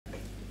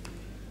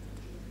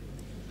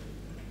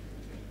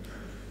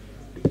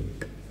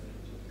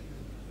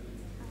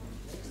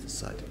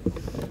side.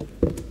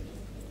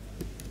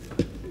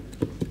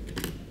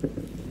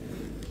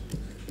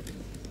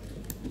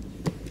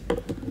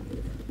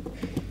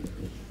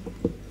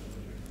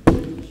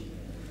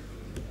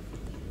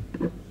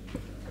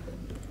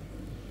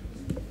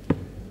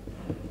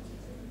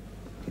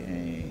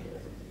 Okay,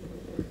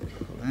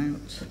 pull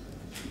out,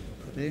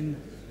 put in.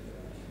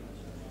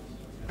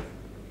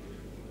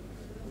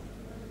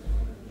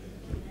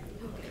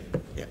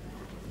 Yeah.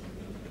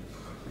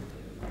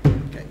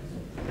 Okay.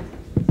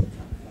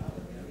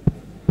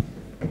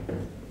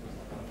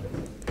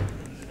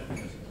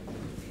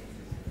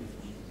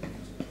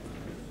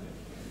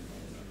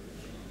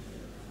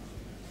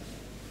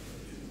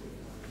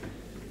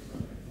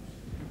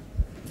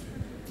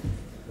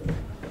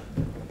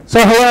 So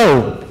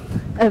hello.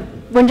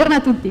 Buongiorno a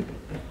tutti.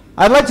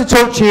 I'd like to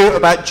talk to you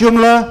about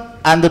Joomla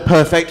and the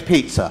perfect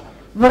pizza.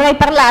 Vorrei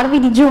parlarvi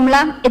di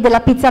Joomla e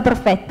della pizza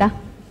perfetta.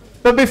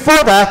 But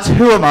before that,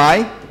 who am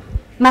I?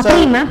 Ma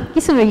prima,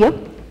 chi sono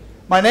io?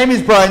 My name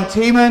is Brian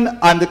Teeman.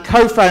 I'm the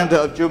co-founder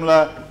of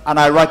Joomla and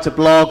I write a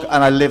blog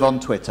and I live on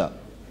Twitter.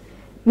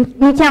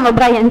 Mi chiamo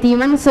Brian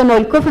Teeman, sono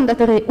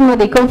uno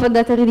dei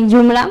cofondatori di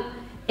Joomla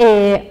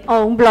e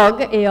ho un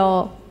blog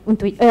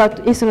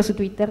e sono su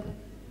Twitter.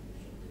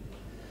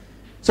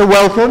 So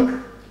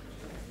welcome.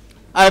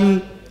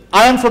 I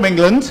am from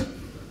England.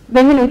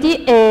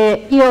 Benvenuti,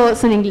 io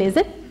sono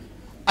inglese.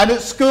 And at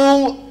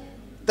school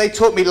they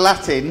taught me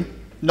Latin,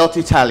 not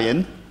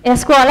Italian. E a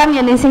scuola mi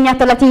hanno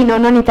insegnato latino,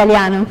 non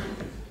italiano.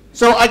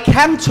 So I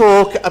can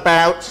talk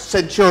about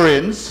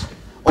centurions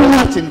or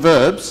Latin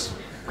verbs.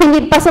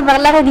 Quindi posso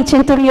parlare di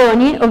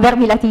centurioni o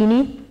verbi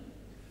latini?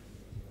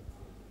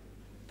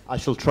 I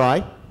shall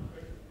try.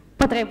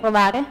 Potrei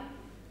provare.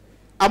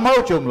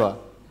 Amo Joomla.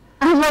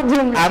 Amo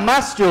Joomla.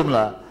 Amas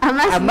Joomla.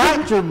 Amas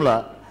Amat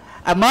Joomla.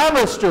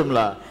 Amamus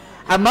Joomla.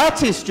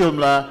 Amatis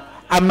Joomla.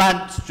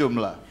 Amant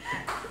Joomla.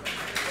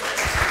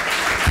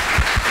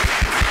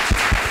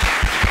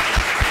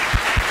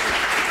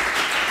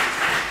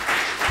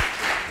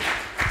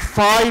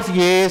 Five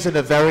years and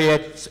a very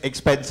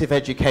expensive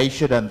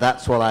education, and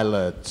that's what I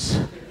learned.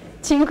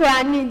 5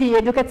 anni di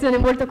educazione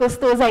molto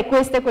costosa e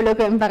questo è quello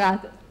che ho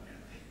imparato.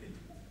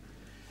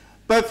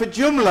 But for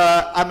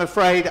Joomla, I'm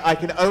afraid I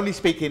can only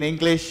speak in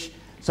English,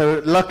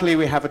 so luckily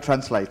we have a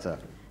translator.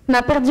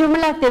 Ma per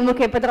Joomla temo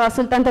che potrò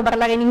soltanto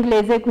parlare in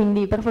inglese,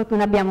 quindi per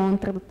fortuna abbiamo un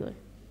traduttore.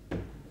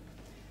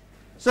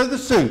 So the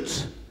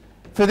suit.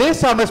 For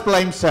this I must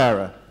blame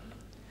Sarah.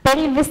 Per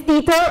il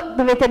vestito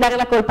dovete dare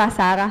la colpa a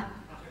Sara.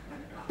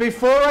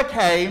 Before I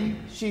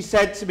came, she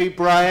said to me,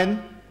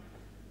 Brian,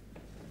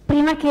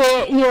 Prima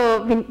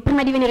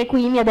di venire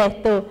qui mi ha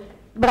detto,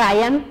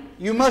 Brian,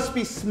 you must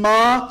be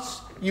smart,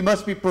 you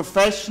must be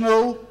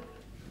professional,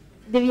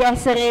 devi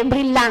essere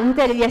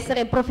brillante, devi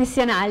essere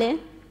professionale,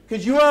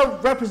 because you are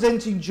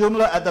representing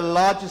Joomla at the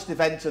largest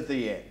event of the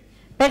year.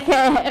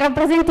 perché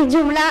rappresenti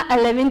Joomla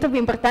all'evento più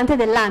importante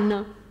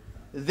dell'anno.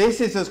 This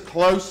is as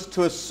close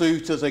to a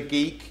suit as a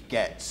geek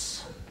gets.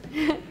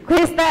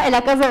 Questa è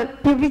la cosa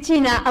più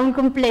vicina a un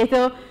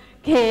completo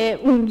che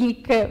un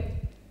geek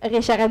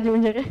riesce a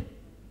raggiungere.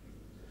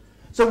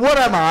 So what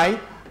am I?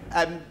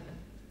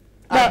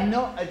 I'm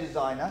not a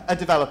designer, a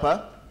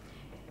developer.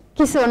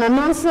 Chi sono?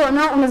 Non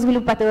sono uno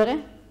sviluppatore,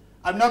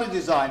 I'm not a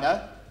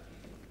designer.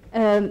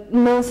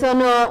 non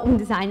sono un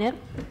designer,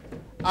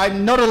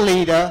 I'm not a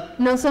leader.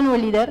 non sono un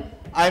leader,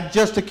 I'm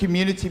just a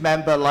community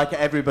member like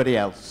everybody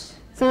else.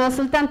 sono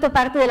soltanto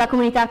parte della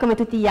comunità come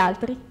tutti gli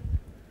altri,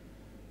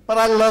 But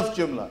I love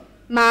Joomla.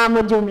 ma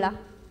amo Joomla.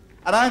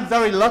 And I'm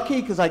very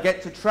lucky because I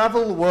get to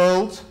travel the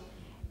world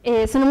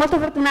E sono molto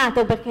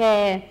fortunato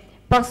perché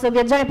posso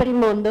viaggiare per il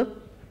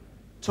mondo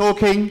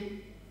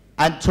talking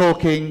and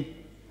talking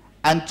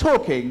and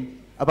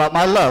talking about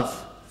my love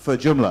for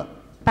Joomla.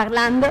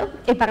 parlando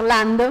e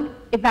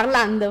parlando e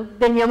parlando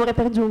del mio amore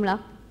per Joomla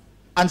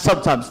And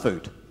sometimes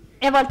food.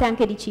 e a volte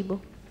anche di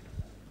cibo.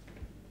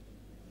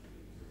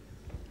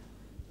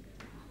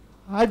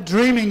 I'm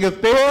dreaming of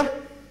beer,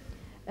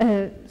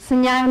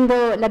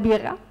 Sognando la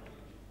birra,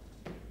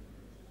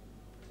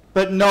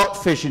 but not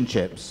fish and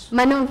chips,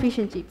 ma non fish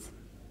and chips,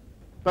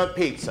 but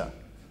pizza.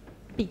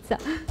 pizza.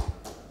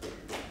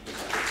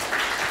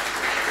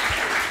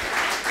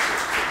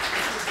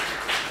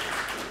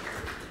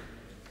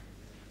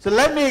 So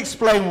let me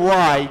explain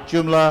why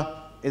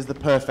Joomla is the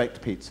perfect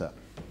pizza.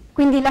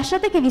 Quindi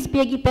lasciate che vi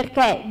spieghi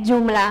perché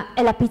Joomla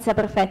è la pizza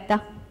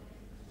perfetta.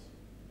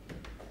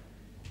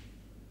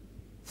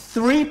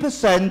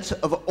 3%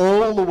 of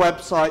all the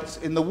websites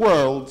in the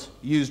world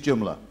use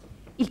Joomla.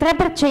 Il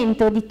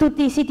 3% di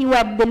tutti i siti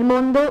web del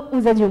mondo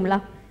usa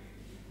Joomla.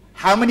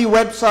 How many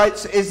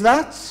websites is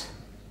that?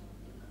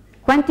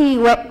 Quanti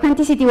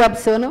siti web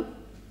sono?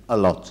 A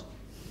lot.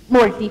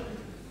 Molti.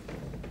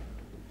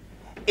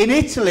 In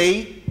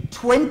Italy,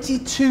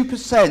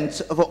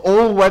 22% of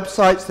all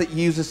websites that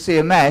use a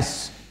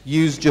CMS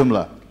use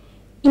Joomla.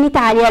 In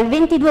Italia il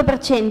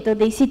 22%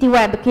 dei siti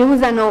web che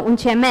usano un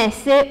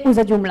CMS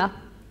usa Joomla.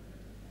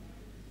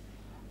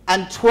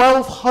 And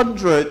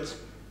 1,200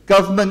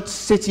 government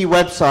city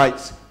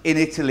websites in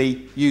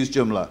Italy use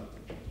Joomla.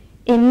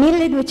 e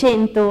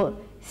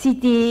 1200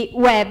 siti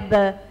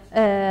web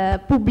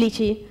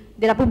pubblici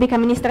della pubblica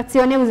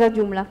amministrazione usa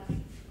Joomla,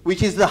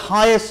 which is the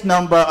highest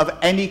number of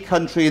any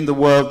country in the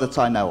world that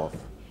I know of.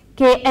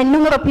 che è il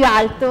numero più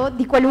alto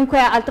di qualunque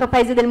altro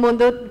paese del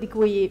mondo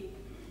che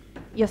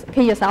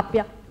io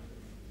sappia.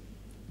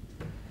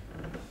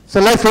 So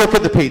let's look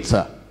at the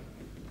pizza.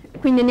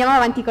 Quindi andiamo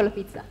avanti con la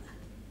pizza.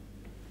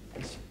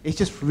 It's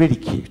just really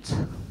cute.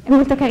 È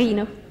molto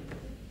carino.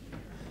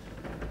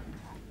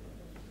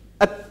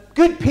 A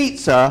good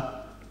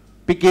pizza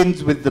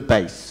begins with the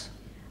base.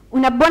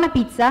 Una buona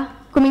pizza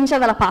comincia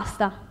dalla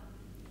pasta.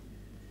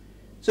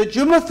 So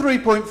Joomla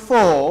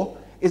 3.4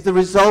 is the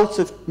result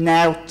of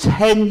now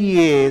 10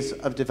 years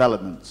of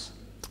development.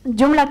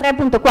 Joomla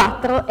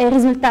 3.4 è il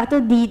risultato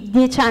di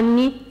 10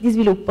 anni di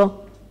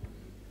sviluppo.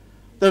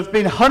 There have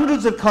been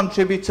hundreds of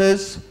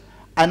contributors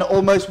and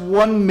almost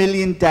 1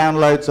 million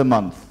downloads a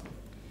month.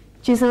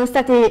 Ci sono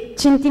state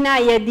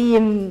centinaia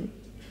di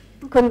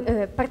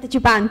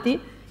partecipanti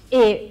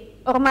e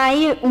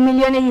ormai 1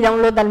 milione di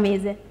download al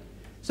mese.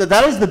 So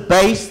that is the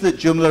base that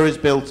Joomla is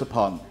built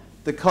upon.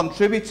 The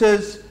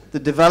contributors, the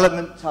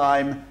development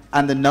time,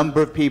 and the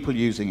number of people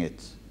using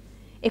it.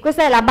 E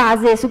questa è la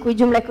base su cui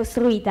Joomla è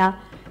costruita,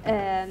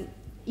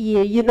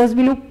 lo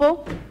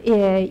sviluppo,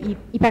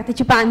 i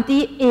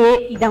partecipanti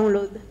e i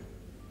download.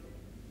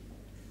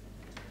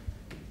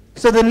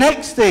 So the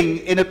next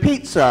thing in a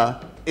pizza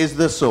is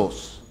the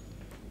sauce.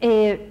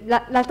 E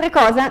l'altra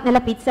cosa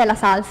nella pizza è la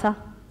salsa.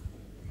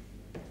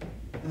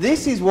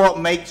 This is what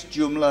makes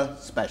Joomla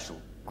special.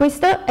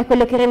 Questo è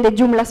quello che rende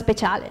Joomla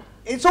speciale.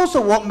 It's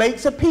also what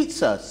makes a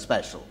pizza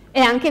special. È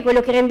anche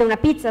quello che rende una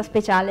pizza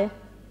speciale.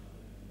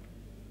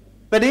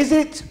 But is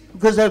it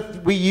because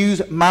we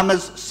use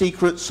Mama's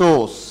secret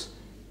sauce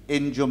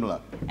in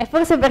Joomla? È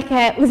forse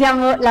perché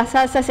usiamo la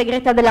salsa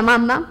segreta della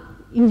mamma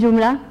in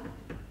Joomla?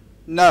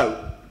 No,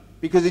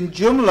 because in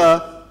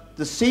Joomla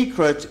the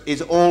secret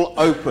is all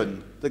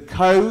open. The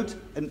code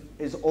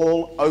is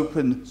all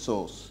open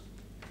source.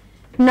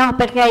 No,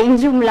 perché in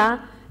Joomla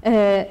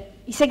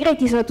i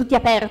segreti sono tutti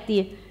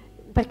aperti,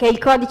 perché il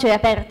codice è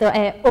aperto,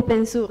 è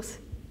open source.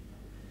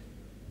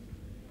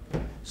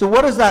 So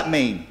what does that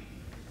mean?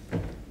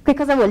 Che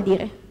cosa vuol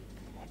dire?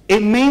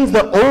 It means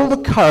that all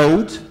the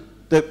code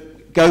that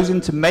goes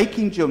into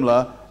making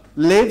Joomla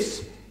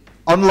lives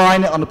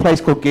online on a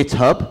place called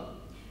GitHub.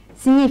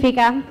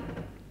 Significa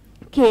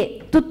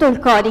che tutto il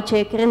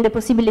codice che rende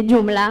possibile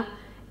Joomla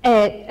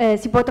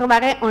si può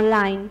trovare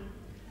online.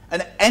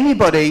 And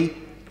anybody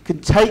can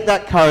take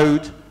that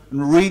code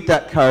and read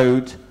that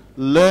code,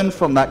 learn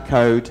from that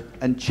code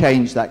and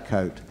change that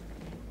code.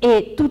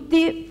 E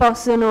tutti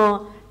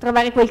possono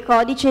trovare quel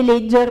codice,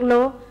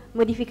 leggerlo,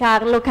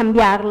 modificarlo,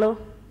 cambiarlo.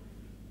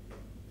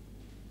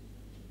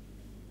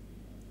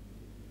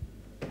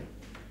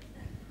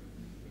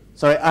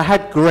 So I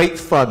had great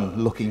fun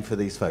looking for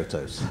these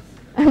photos.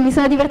 Mi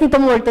sono divertito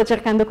molto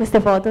cercando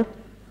queste foto.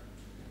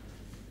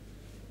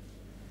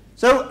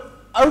 So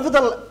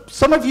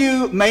some of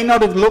you may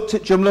not have looked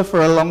at Joomla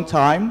for a long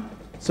time.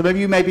 Some of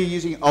you may be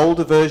using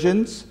older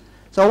versions.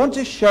 So I want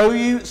to show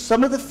you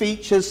some of the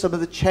features, some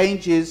of the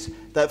changes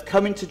that have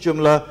come into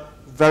Joomla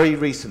very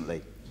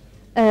recently.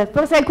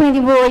 Forse alcuni di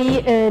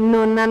voi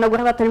non hanno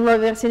guardato le nuove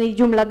versioni di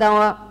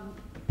Joomla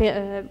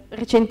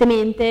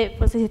recentemente,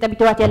 forse siete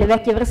abituati alle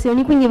vecchie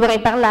versioni, quindi vorrei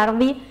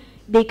parlarvi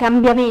dei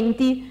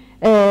cambiamenti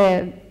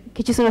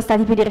che ci sono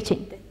stati più di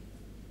recente.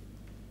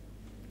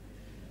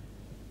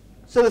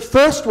 So the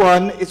first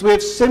one is we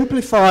have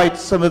simplified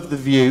some of the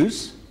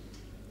views.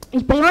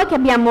 Il primo è che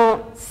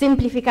abbiamo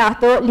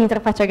semplificato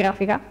l'interfaccia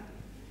grafica.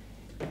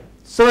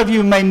 Some of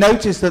you may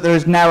notice that there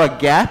is now a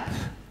gap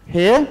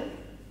here.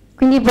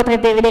 Quindi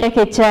potrete vedere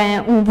che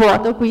c'è un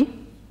vuoto qui.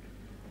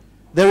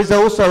 There is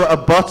also a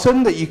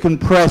button that you can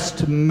press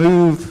to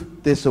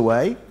move this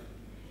away.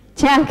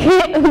 C'è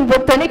anche un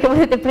bottone che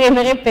potete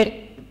premere per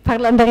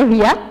farlo andare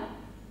via.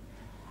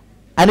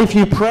 And if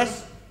you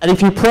press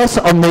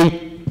on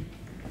the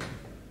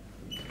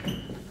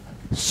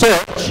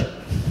search,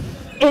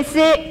 e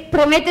se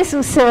premete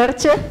su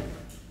search,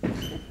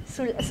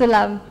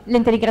 sulla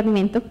lente di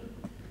gradimento,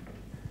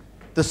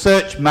 the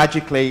search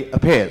magically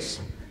appears.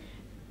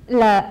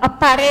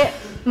 Appare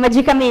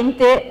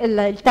magicamente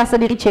il tasto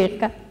di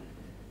ricerca.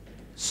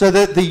 So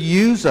that the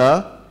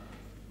user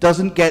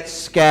doesn't get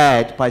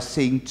scared by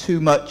seeing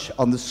too much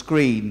on the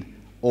screen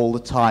all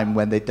the time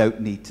when they don't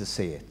need to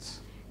see it.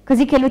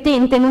 Così che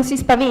l'utente non si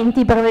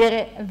spaventi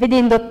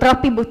vedendo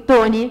troppi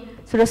bottoni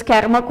sullo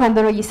schermo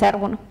quando non gli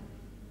servono.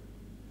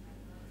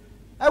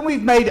 And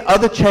we've made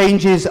other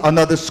changes on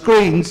other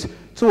screens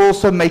to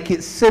also make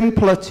it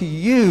simpler to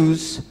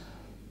use,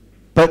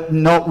 but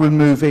not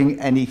removing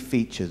any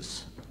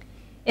features.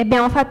 E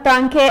abbiamo fatto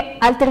anche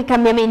altri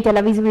cambiamenti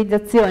alla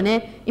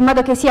visualizzazione, in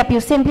modo che sia più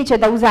semplice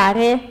da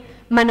usare,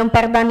 ma non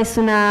perda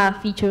nessuna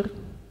feature.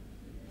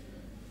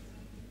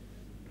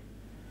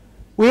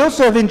 We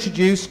also have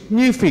introduced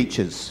new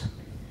features.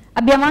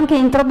 Abbiamo anche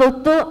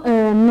introdotto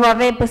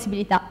nuove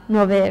possibilità,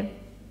 nuove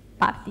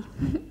parti,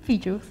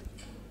 features.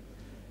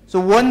 So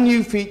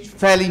one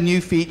fairly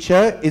new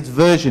feature is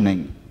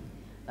versioning.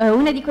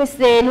 Una di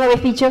queste nuove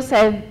features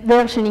è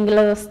versioning,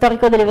 lo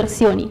storico delle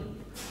versioni.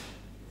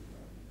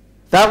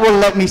 That will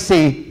let me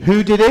see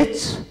who did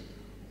it,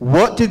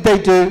 what did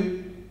they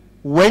do,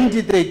 when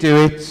did they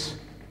do it,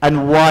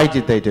 and why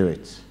did they do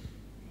it.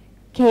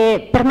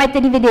 Che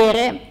permette di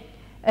vedere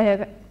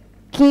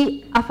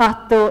chi ha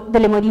fatto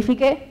delle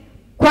modifiche,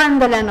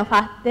 quando le hanno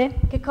fatte,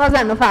 che cosa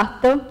hanno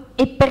fatto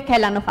e perché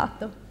l'hanno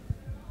fatto.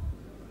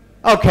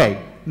 Okay,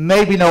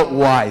 maybe not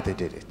why they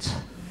did it.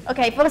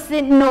 Ok,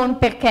 forse non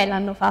perché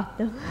l'hanno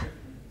fatto.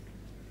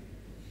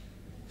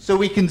 So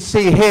we can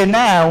see here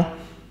now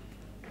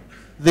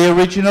the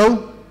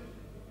original,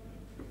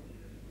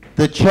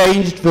 the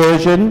changed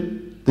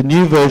version, the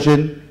new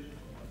version,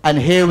 and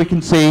here we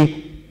can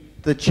see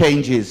the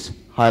changes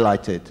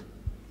highlighted.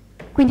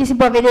 Quindi si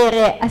può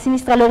vedere a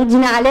sinistra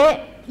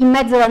l'originale, in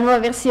mezzo alla nuova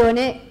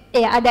versione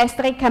e a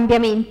destra i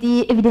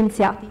cambiamenti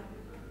evidenziati.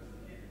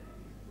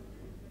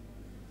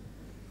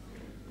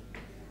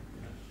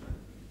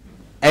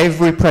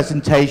 Every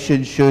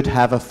presentation should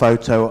have a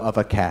photo of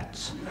a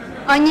cat.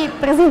 Ogni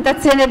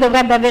presentazione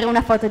dovrebbe avere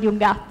una foto di un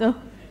gatto.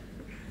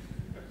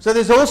 So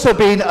there's also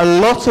been a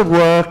lot of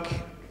work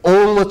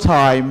all the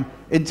time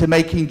into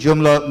making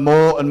Joomla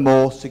more and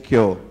more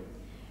secure.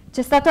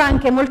 C'è stato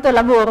anche molto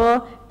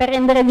lavoro per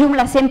rendere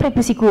Joomla sempre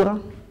più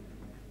sicuro.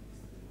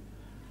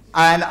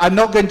 And I'm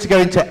not going to go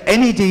into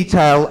any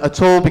detail at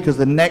all because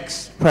the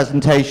next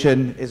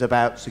presentation is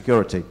about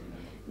security.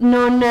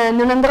 Non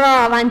andrò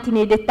avanti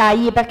nei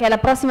dettagli perché la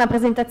prossima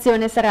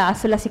presentazione sarà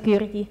sulla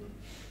security.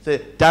 So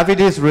David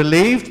is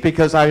relieved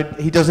because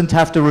he doesn't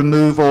have to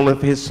remove all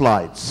of his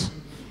slides.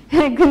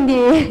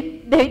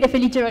 Quindi David è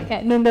felice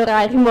perché non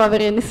dovrà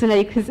rimuovere nessuna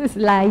di queste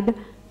slide.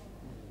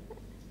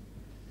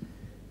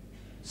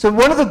 So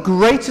one of the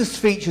greatest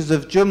features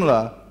of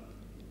Joomla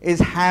is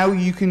how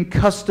you can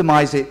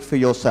customize it for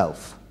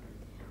yourself.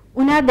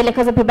 Una delle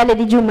cose più belle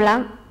di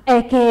Joomla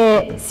è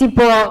che si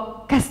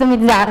può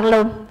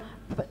customizzarlo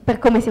per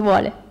come si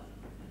vuole.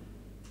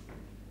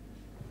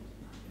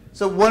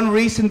 So one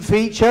recent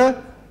feature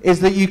is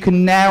that you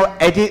can now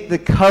edit the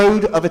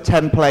code of a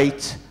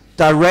template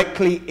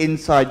directly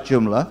inside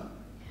Joomla.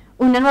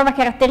 Una nuova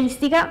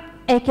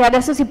caratteristica è che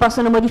adesso si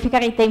possono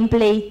modificare i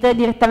template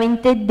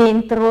direttamente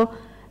dentro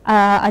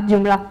a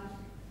Joomla.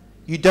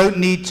 You don't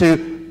need to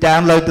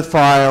download the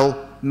file,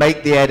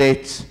 make the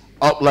edit,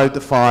 upload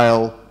the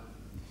file.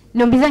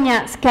 Non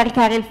bisogna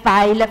scaricare il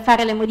file,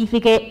 fare le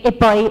modifiche e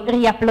poi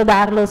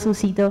riuploadarlo sul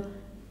sito.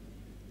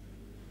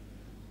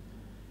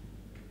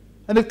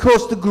 And of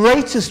course the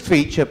greatest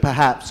feature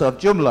perhaps of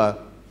Joomla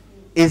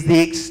is the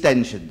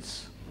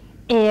extensions.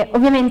 E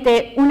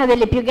ovviamente una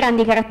delle più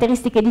grandi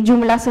caratteristiche di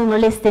Joomla sono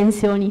le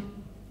estensioni.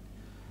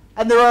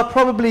 And there are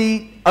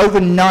probably over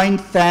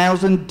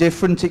 9,000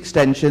 different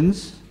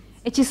extensions.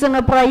 E ci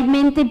sono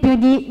probabilmente più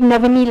di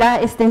 9000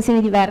 estensioni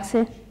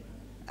diverse.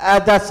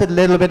 That's a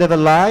little bit of a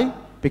lie,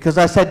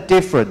 because I said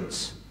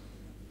different.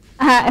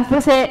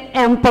 Forse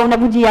è un po' una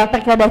bugia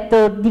perché ho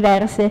detto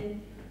diverse.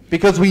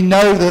 Because we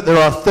know that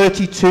there are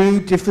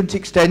 32 different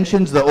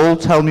extensions that all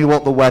tell me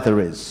what the weather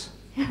is.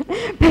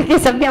 Perché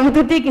sappiamo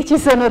tutti che ci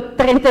sono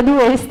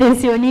 32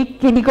 estensioni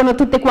che dicono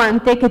tutte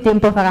quante che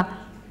tempo farà.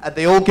 And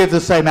they all give the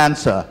same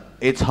answer,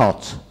 it's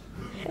hot.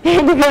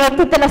 E dicono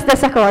tutte la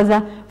stessa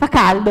cosa, fa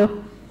caldo.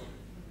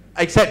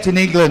 Except in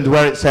England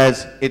where it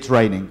says it's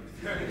raining.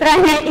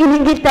 Tranne in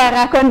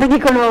Inghilterra quando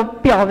dicono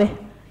piove.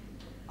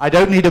 I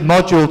don't need a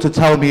module to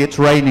tell me it's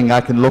raining,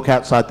 I can look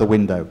outside the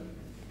window.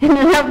 E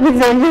non ho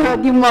bisogno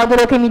di un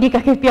modulo che mi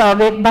dica che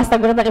piove, basta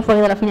guardare fuori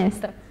dalla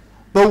finestra.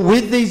 But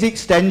with these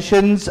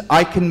extensions,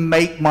 I can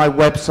make my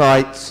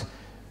website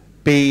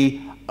be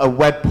a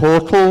web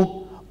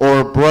portal or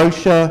a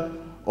brochure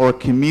or a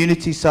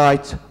community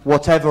site,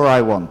 whatever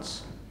I want.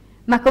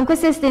 Ma con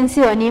queste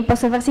estensioni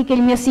posso far sì che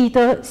il mio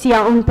sito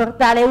sia un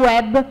portale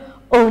web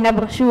o una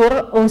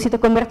brochure o un sito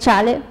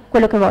commerciale,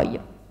 quello che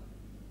voglio.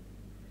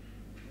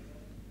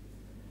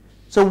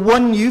 So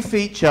one new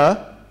feature,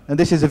 and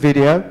this is a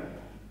video,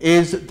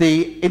 is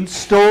the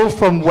install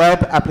from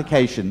web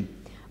application.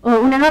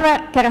 Una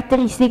nuova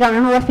caratteristica, una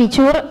nuova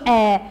feature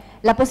è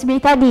la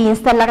possibilità di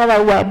installare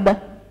dal web.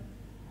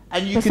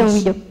 And Questo è un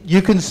video.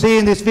 you can see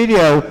in this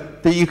video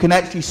that you can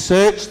actually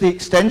search the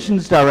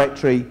extensions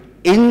directory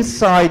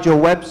inside your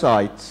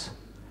websites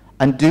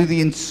and do the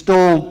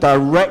install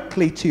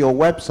directly to your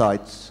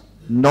websites,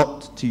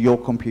 not to your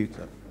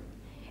computer.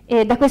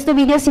 E da questo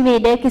video si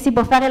vede che si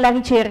può fare la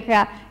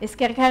ricerca e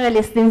scaricare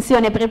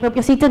l'estensione per il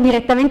proprio sito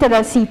direttamente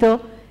dal sito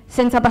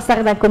senza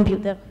passare dal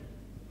computer.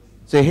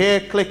 So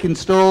here, click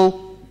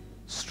install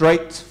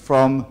straight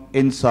from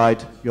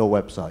inside your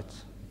website.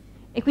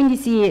 E quindi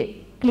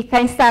si clicca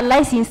installa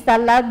e si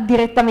installa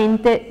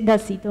direttamente dal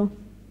sito.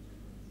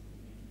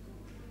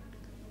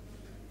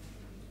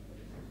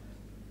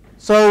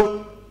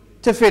 So,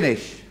 to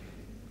finish,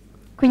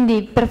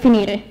 Quindi per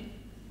finire,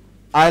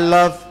 I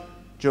love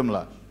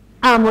Joomla.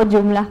 amo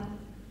Joomla.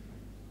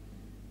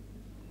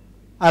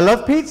 I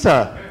love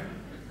pizza.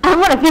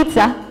 Amo la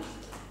pizza.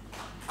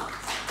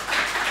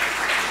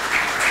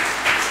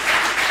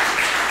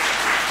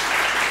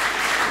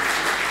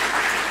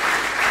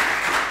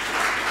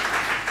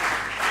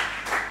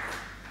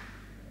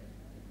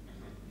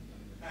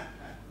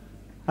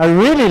 I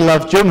really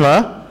love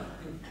Joomla.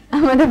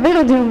 Amo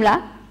davvero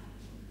Joomla.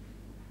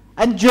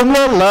 And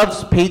Joomla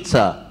loves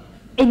pizza.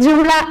 E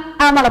Joomla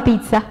ama la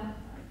pizza.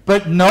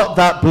 But not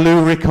that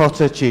blue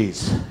ricotta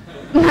cheese.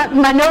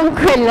 Ma non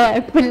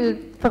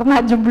quel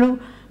formaggio blu.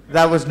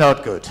 That was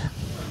not good.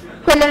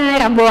 Quello non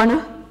era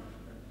buono.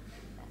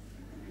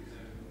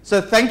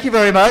 So thank you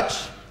very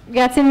much.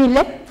 Grazie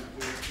mille.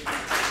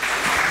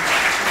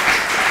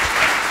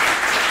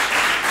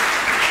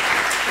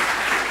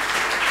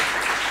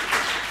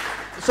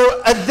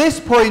 So at this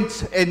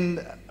point in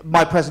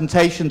my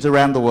presentations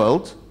around the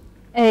world,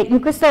 In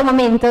questo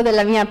momento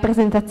della mia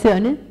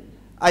presentazione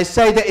I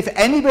say that if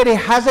anybody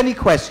has any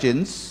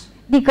questions,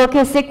 dico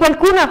che se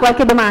qualcuno ha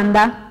qualche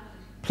domanda,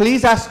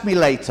 please ask me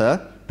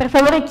later per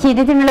favore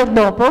chiedetemelo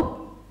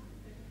dopo,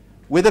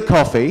 with a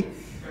coffee.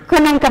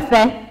 con un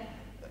caffè.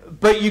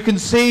 But you can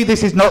see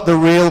this is not the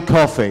real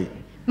coffee.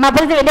 Ma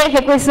potete vedere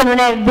che questo non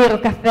è il vero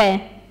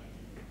caffè.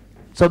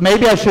 So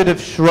maybe I should have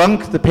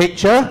shrunk the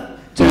picture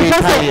to the Forse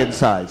Italian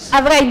size.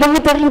 avrei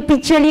dovuto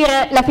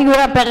rimpicciolire la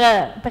figura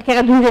perché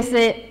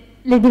raggiungesse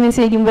le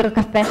dimensioni di un vero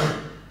caffè.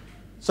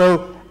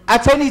 So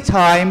at any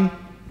time,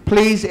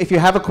 please, if you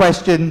have a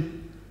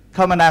question,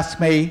 come and ask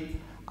me.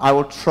 I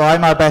will try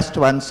my best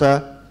to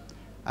answer.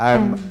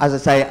 As I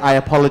say, I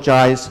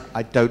apologize.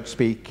 I don't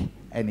speak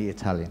any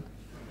Italian.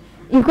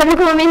 In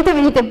qualunque momento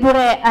venite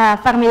pure a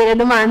farmi delle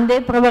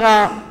domande,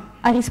 proverò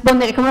a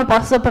rispondere come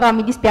posso, però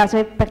mi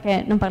dispiace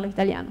perché non parlo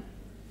italiano.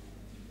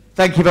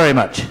 Thank you very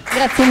much.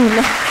 Grazie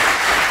mille.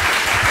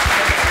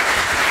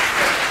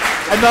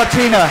 And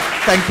Martina,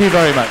 thank you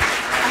very much.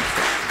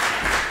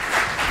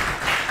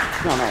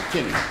 No,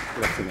 tieni.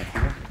 Grazie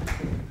Martina.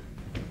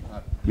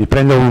 Mi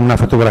prendo una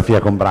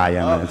fotografia con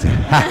Brian.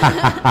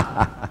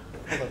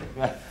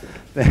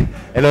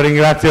 E lo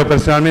ringrazio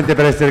personalmente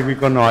per essere qui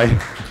con noi.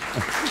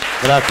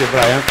 Grazie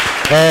Brian.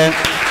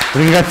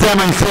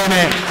 Ringraziamo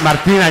insieme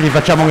Martina, gli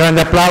facciamo un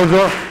grande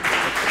applauso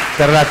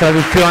per la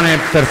traduzione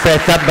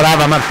perfetta,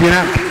 brava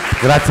Martina,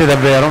 grazie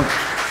davvero.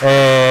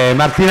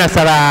 Martina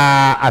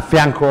sarà a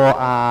fianco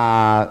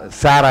a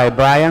Sara e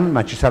Brian,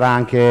 ma ci sarà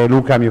anche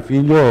Luca, mio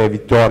figlio, e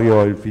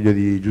Vittorio, il figlio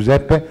di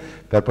Giuseppe,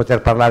 per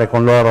poter parlare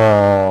con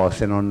loro.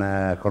 Se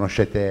non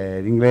conoscete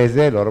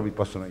l'inglese, loro vi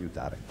possono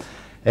aiutare.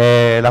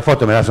 La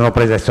foto me la sono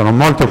presa e sono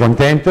molto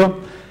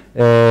contento.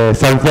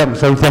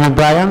 Salutiamo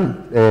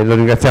Brian, lo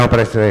ringraziamo per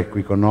essere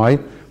qui con noi.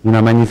 Una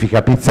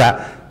magnifica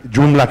pizza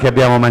Joomla che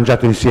abbiamo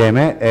mangiato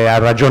insieme, e ha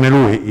ragione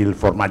lui, il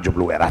formaggio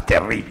blu era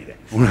terribile,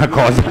 una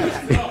cosa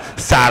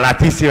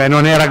salatissima, e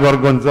non era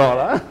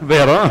gorgonzola,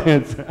 vero?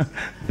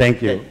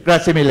 Thank you.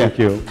 Grazie mille. Thank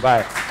you.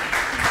 Bye.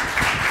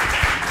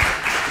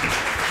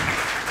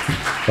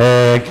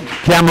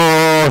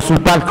 Chiamo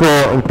sul palco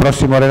il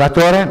prossimo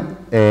relatore,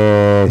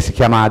 si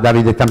chiama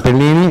Davide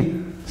Tampellini,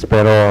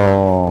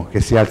 spero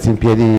che si alzi in piedi.